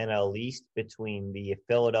in the NL East between the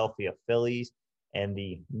Philadelphia Phillies and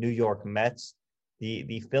the New York Mets.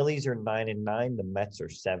 The Phillies are 9-9, the Mets are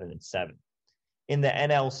 7-7. In the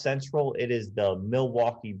NL Central, it is the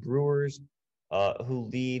Milwaukee Brewers who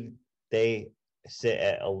lead. They sit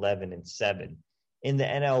at 11-7. In the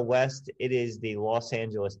NL West, it is the Los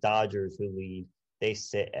Angeles Dodgers who lead. They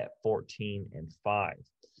sit at 14-5.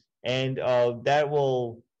 And that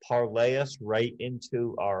will parlay us right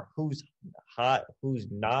into our who's hot, who's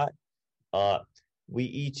not. We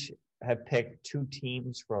each have picked 2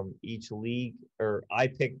 teams from each league, or I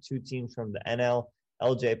picked 2 teams from the NL.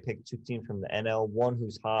 LJ picked 2 teams from the NL, one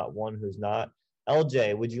who's hot, one who's not.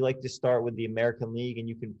 LJ, would you like to start with the American League, and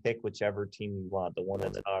you can pick whichever team you want, the one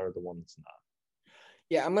that's hot or the one that's not?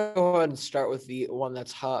 Yeah, I'm going to go ahead and start with the one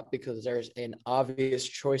that's hot because there's an obvious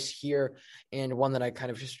choice here and one that I kind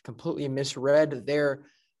of just completely misread there.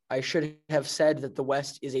 I should have said that the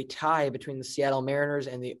West is a tie between the Seattle Mariners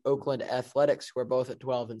and the Oakland Athletics, who are both at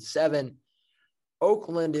 12-7.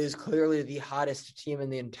 Oakland is clearly the hottest team in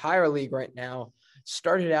the entire league right now.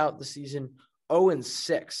 Started out the season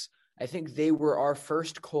 0-6. I think they were our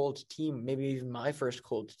first cold team, maybe even my first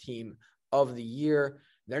cold team of the year.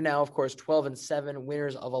 They're now, of course, 12-7,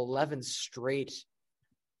 winners of 11 straight.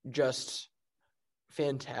 Just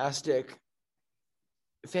fantastic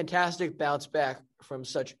bounce back from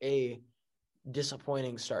such a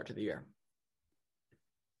disappointing start to the year.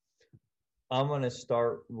 I'm going to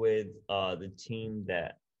start with the team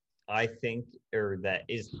that I think, or that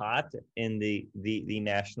is hot in the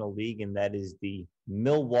National League, and that is the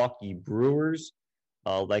Milwaukee Brewers.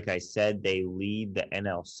 Like I said, they lead the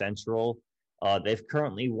NL Central. They've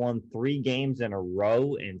currently won 3 games in a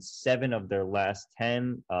row in 7 of their last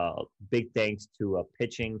 10. Big thanks to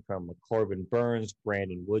pitching from Corbin Burns,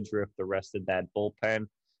 Brandon Woodruff, the rest of that bullpen.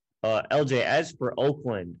 LJ, as for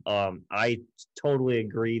Oakland, I totally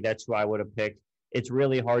agree. That's who I would have picked. It's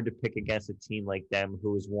really hard to pick against a team like them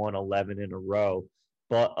who has won 11 in a row.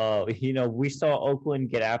 But, we saw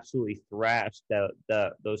Oakland get absolutely thrashed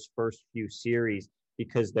those first few series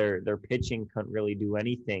because their pitching couldn't really do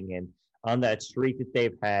anything. And on that streak that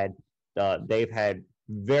they've had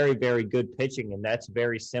very, very good pitching, and that's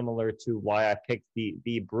very similar to why I picked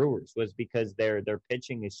the Brewers, was because their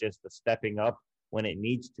pitching is just stepping up when it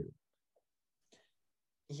needs to.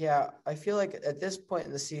 Yeah, I feel like at this point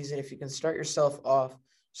in the season, if you can start yourself off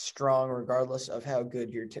strong, regardless of how good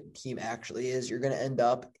your team actually is, you're going to end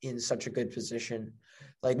up in such a good position.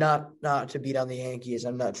 Like not to beat on the Yankees,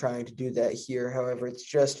 I'm not trying to do that here. However, it's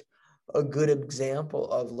just a good example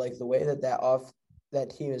of like the way that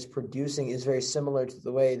team is producing is very similar to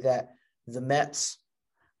the way that the Mets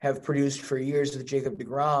have produced for years with Jacob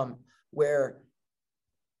deGrom, where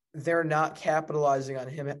they're not capitalizing on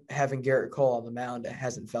him having Garrett Cole on the mound. It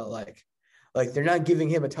hasn't felt like they're not giving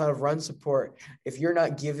him a ton of run support. If you're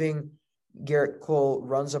not giving Garrett Cole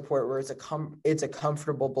run support where it's a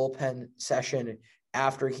comfortable bullpen session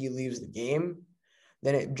after he leaves the game,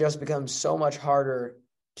 then it just becomes so much harder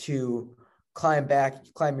to climb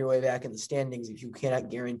your way back in the standings if you cannot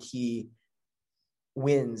guarantee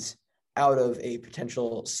wins out of a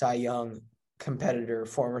potential Cy Young competitor,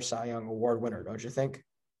 former Cy Young award winner, don't you think?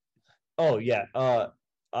 Oh yeah,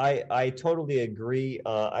 I totally agree.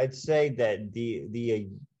 I'd say that the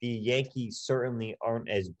Yankees certainly aren't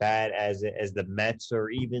as bad as the Mets or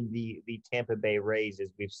even the Tampa Bay Rays, as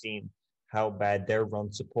we've seen how bad their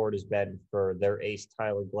run support has been for their ace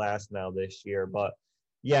Tyler Glasnow this year. But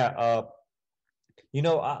yeah,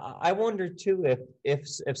 I wonder too if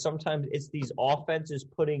sometimes it's these offenses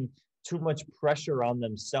putting too much pressure on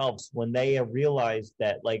themselves when they realize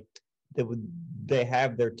that like they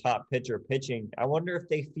have their top pitcher pitching. I wonder if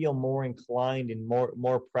they feel more inclined and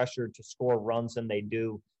more pressure to score runs than they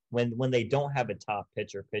do when they don't have a top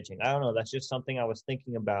pitcher pitching. I don't know. That's just something I was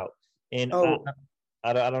thinking about. And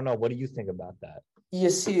I don't know. What do you think about that? You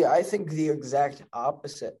see, I think the exact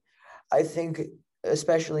opposite. I think,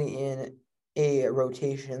 especially in a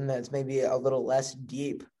rotation that's maybe a little less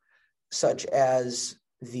deep, such as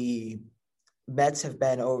the Mets have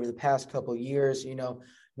been over the past couple of years,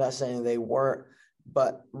 not saying they weren't,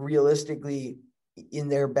 but realistically, in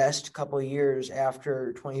their best couple of years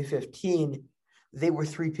after 2015, they were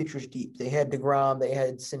 3 pitchers deep. They had DeGrom, they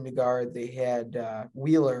had Syndergaard, they had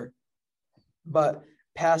Wheeler. But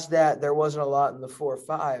past that, there wasn't a lot in the 4 or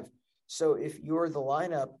 5. So if you're the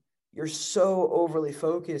lineup, you're so overly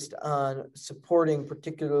focused on supporting,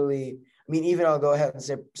 particularly, even I'll go ahead and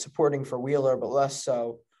say supporting for Wheeler, but less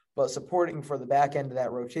so, but supporting for the back end of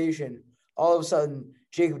that rotation. All of a sudden,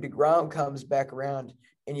 Jacob deGrom comes back around,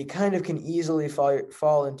 and you kind of can easily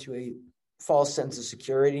fall into a false sense of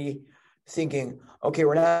security, thinking, okay,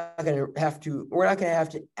 we're not going to have to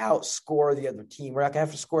outscore the other team. We're not going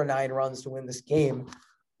to have to score 9 runs to win this game.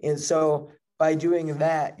 And so by doing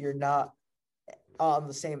that, you're not on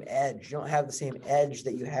the same edge. You don't have the same edge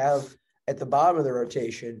that you have at the bottom of the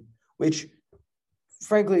rotation, which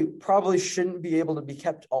frankly probably shouldn't be able to be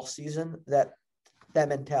kept all season, that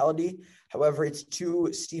mentality. However, it's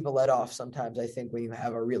too steep a let off sometimes, I think, when you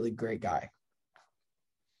have a really great guy.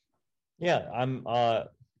 Yeah,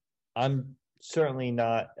 I'm certainly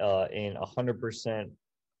not in 100%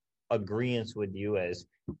 agreement with you, as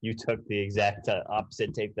you took the exact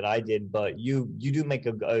opposite take that I did, but you do make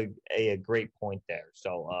a great point there.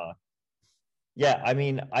 So yeah,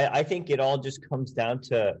 I think it all just comes down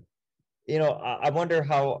to, I wonder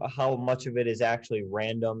how much of it is actually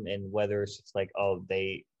random, and whether it's just like, oh,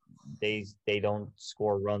 they don't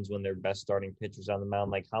score runs when their best starting pitcher's on the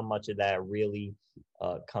mound. Like, how much of that really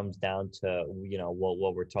comes down to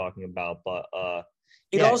what we're talking about. But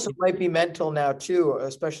it also might be mental now too,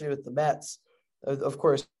 especially with the Mets. Of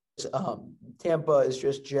course, Tampa is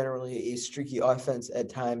just generally a streaky offense at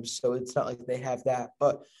times, so it's not like they have that.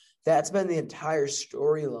 But that's been the entire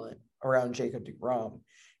storyline around Jacob deGrom.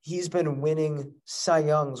 He's been winning Cy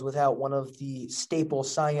Youngs without one of the staple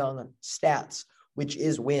Cy Young stats, which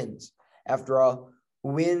is wins. After all,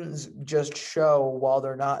 wins just show, while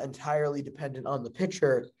they're not entirely dependent on the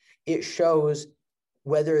pitcher, it shows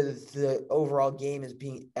whether the overall game is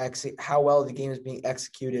how well the game is being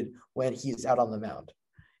executed when he's out on the mound.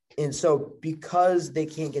 And so because they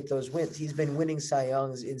can't get those wins, he's been winning Cy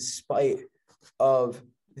Youngs in spite of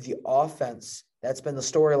the offense. That's been the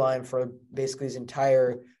storyline for basically his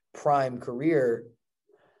entire prime career.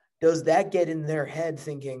 Does that get in their head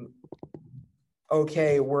thinking,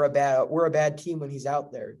 okay, we're a bad team when he's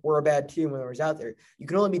out there. We're a bad team when he's out there. You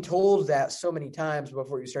can only be told that so many times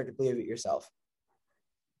before you start to believe it yourself.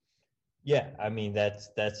 Yeah, that's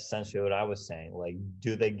essentially what I was saying. Like,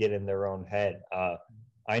 do they get in their own head?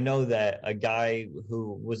 I know that a guy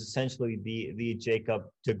who was essentially the Jacob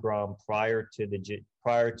deGrom prior to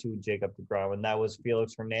Jacob deGrom, and that was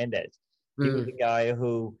Felix Hernandez. He was a guy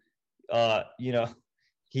who, the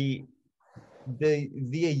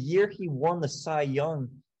year he won the Cy Young,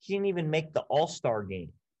 he didn't even make the All-Star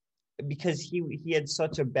game because he had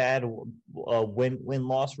such a bad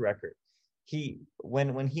win-loss record.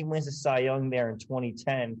 When he wins the Cy Young there in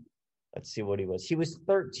 2010, let's see what he was. He was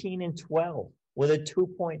 13-12 with a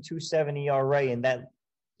 2.27 ERA, and that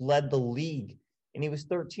led the league. And he was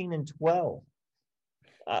 13-12.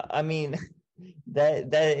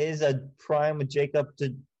 That is a prime Jacob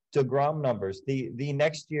deGrom numbers. The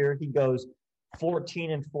next year he goes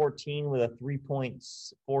 14-14 with a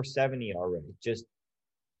 3.47 ERA. Just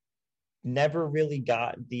never really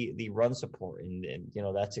got the run support, and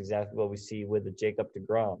that's exactly what we see with the Jacob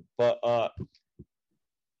deGrom. But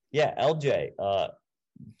LJ,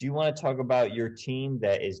 do you want to talk about your team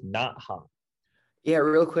that is not hot? Yeah,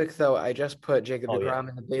 real quick though, I just put Jacob deGrom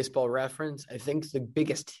in the Baseball Reference. I think the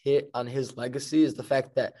biggest hit on his legacy is the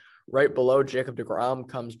fact that right below Jacob deGrom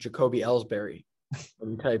comes Jacoby Ellsbury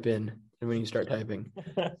when you start typing.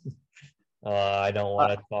 I don't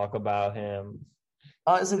want to talk about him.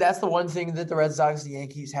 Honestly, that's the one thing that the Red Sox and the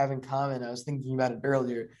Yankees have in common. I was thinking about it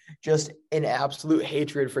earlier. Just an absolute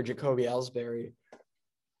hatred for Jacoby Ellsbury,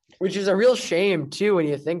 which is a real shame too when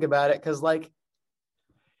you think about it, because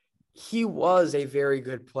he was a very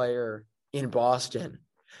good player in Boston.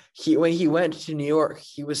 When he went to New York,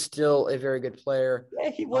 he was still a very good player. Yeah,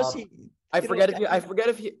 he was. I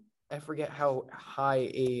forget how high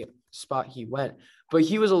a spot he went, but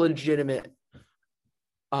he was a legitimate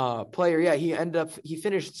player. Yeah, he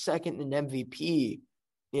finished second in MVP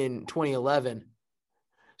in 2011.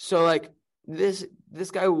 So like this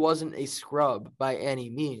guy wasn't a scrub by any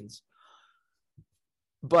means.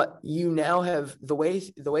 But you now have the way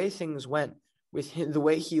things went with him, the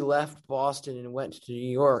way he left Boston and went to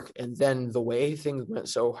New York, and then the way things went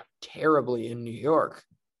so terribly in New York.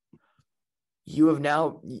 You have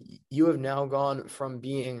now gone from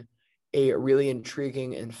being a really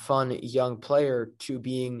intriguing and fun young player to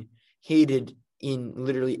being hated in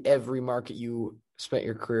literally every market you spent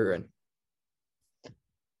your career in.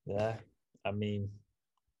 Yeah, I mean,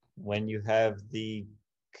 when you have the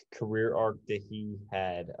career arc that he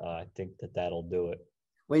had, I think that'll do it.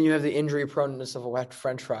 When you have the injury proneness of a wet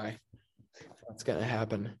French fry, that's going to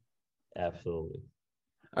happen. Absolutely.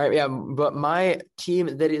 All right, yeah, but my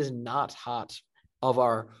team that is not hot, of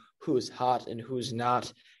our who's hot and who's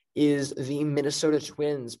not, is the Minnesota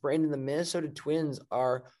Twins. Brandon, the Minnesota Twins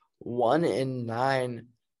are 1-9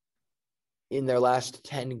 in their last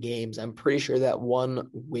 10 games. I'm pretty sure that one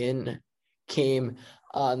win came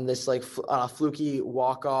on this on a fluky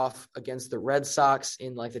walk-off against the Red Sox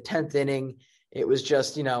in like the 10th inning. It was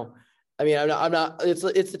just, I'm not, it's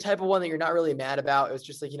the type of one that you're not really mad about. It was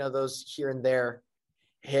just like, those here and there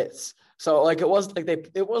hits. So like, it wasn't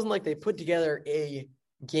like they put together a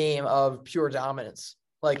game of pure dominance.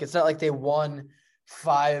 Like, it's not like they won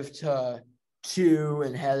 5-2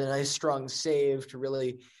 and had a nice strong save to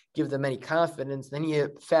really give them any confidence. Then you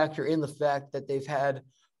factor in the fact that they've had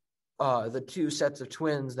the two sets of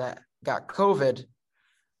twins that got COVID.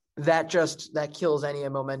 That kills any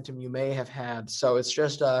momentum you may have had. So it's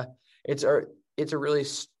just it's a really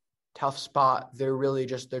tough spot. They're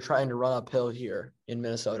trying to run uphill here in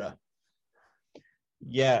Minnesota.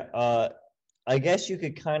 Yeah, I guess you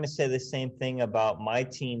could kind of say the same thing about my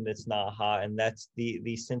team that's not hot, and that's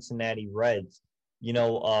the Cincinnati Reds.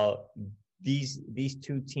 These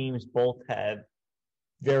two teams both have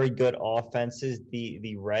very good offenses.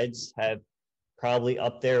 The Reds have probably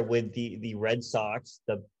up there with the Red Sox,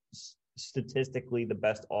 statistically the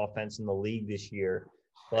best offense in the league this year,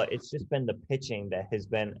 but it's just been the pitching that has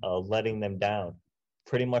been letting them down.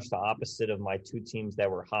 Pretty much the opposite of my two teams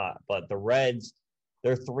that were hot. But the Reds,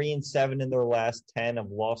 they're 3-7 in their last 10,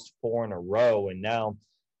 have lost 4 in a row, and now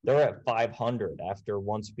they're at 500 after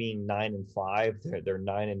once being 9-5. They're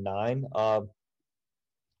 9-9.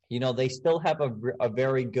 They still have a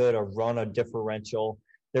very good run differential.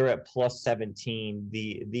 They're at plus 17.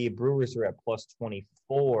 The Brewers are at plus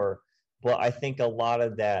 24. But I think a lot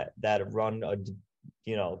of that run,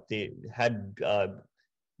 they had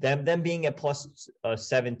them being at plus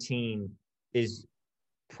 17 is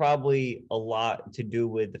probably a lot to do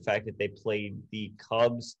with the fact that they played the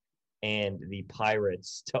Cubs and the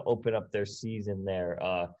Pirates to open up their season there.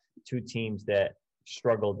 Two teams that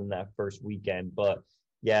struggled in that first weekend. But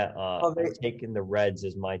yeah, I'm taking the Reds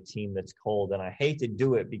as my team that's cold, and I hate to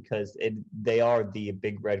do it because they are the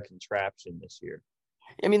big red contraption this year.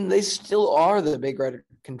 I mean, they still are the big red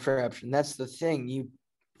contraption. That's the thing. You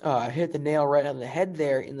hit the nail right on the head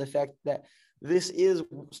there in the fact that this is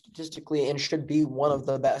statistically and should be one of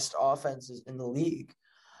the best offenses in the league.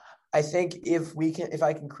 I think if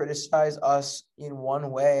I can criticize us in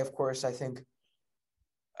one way, of course, I think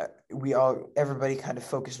everybody kind of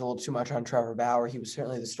focused a little too much on Trevor Bauer. He was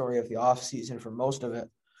certainly the story of the offseason for most of it,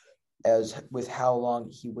 as with how long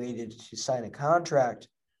he waited to sign a contract.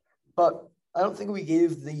 But I don't think we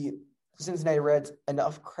gave the Cincinnati Reds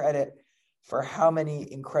enough credit for how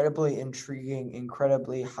many incredibly intriguing,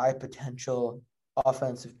 incredibly high potential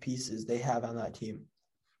offensive pieces they have on that team.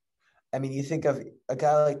 I mean, you think of a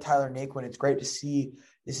guy like Tyler Naquin. It's great to see.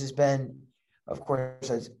 This has been, of course,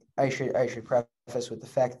 as I should preface with the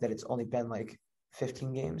fact that it's only been like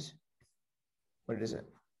 15 games. What is it?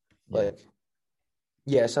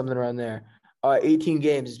 Something around there. 18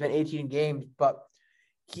 games. It's been 18 games, but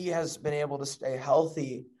he has been able to stay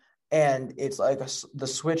healthy. And it's like the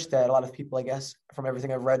switch that a lot of people, I guess, from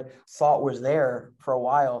everything I've read, thought was there for a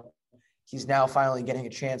while. He's now finally getting a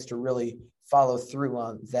chance to really follow through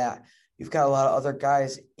on that. You've got a lot of other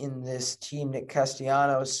guys in this team, Nick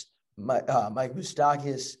Castellanos, Mike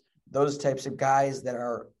Moustakas, those types of guys that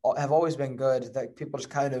have always been good that people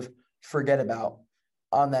just kind of forget about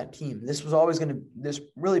on that team. This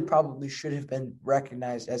really probably should have been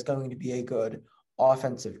recognized as going to be a good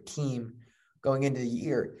offensive team going into the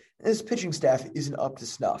year. This pitching staff isn't up to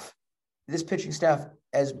snuff. This pitching staff,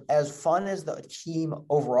 as fun as the team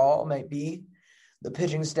overall might be, the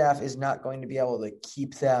pitching staff is not going to be able to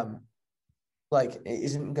keep them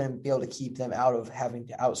isn't going to be able to keep them out of having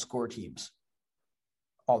to outscore teams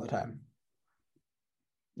all the time.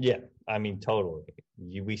 Yeah, I mean, totally.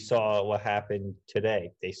 We saw what happened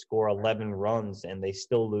today. They score 11 runs and they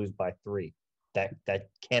still lose by 3. That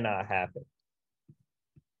cannot happen.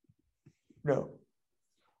 No.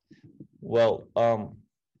 Well,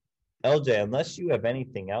 LJ, unless you have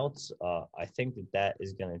anything else, I think that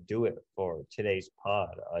is going to do it for today's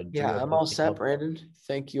pod. I'm all set, Brandon.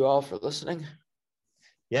 Thank you all for listening.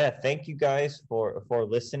 Yeah, thank you guys for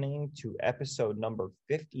listening to episode number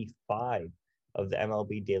 55 of the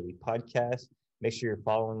MLB Daily Podcast. Make sure you're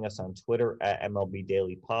following us on Twitter at MLB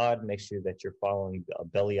Daily Pod. Make sure that you're following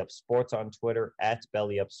Belly Up Sports on Twitter at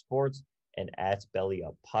Belly Up Sports and at Belly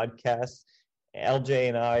Up Podcasts. LJ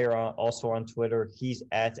and I are also on Twitter. He's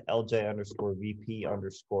at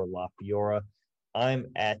LJ_VP_LaFiora. I'm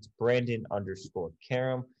at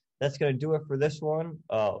Brandon_Karam. That's going to do it for this one.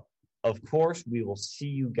 Of course, we will see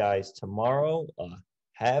you guys tomorrow.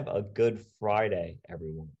 Have a good Friday,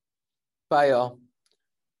 everyone. Bye, y'all.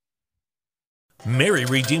 Mary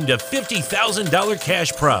redeemed a $50,000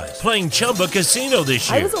 cash prize playing Chumba Casino this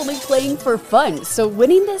year. I was only playing for fun, so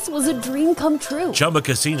winning this was a dream come true. Chumba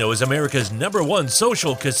Casino is America's #1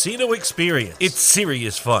 social casino experience. It's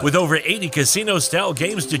serious fun. With over 80 casino-style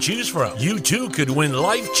games to choose from, you too could win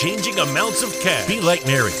life-changing amounts of cash. Be like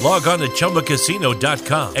Mary. Log on to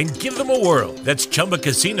ChumbaCasino.com and give them a whirl. That's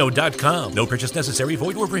ChumbaCasino.com. No purchase necessary.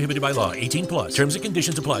 Void where prohibited by law. 18+. Terms and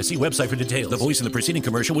conditions apply. See website for details. The voice in the preceding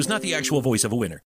commercial was not the actual voice of a winner.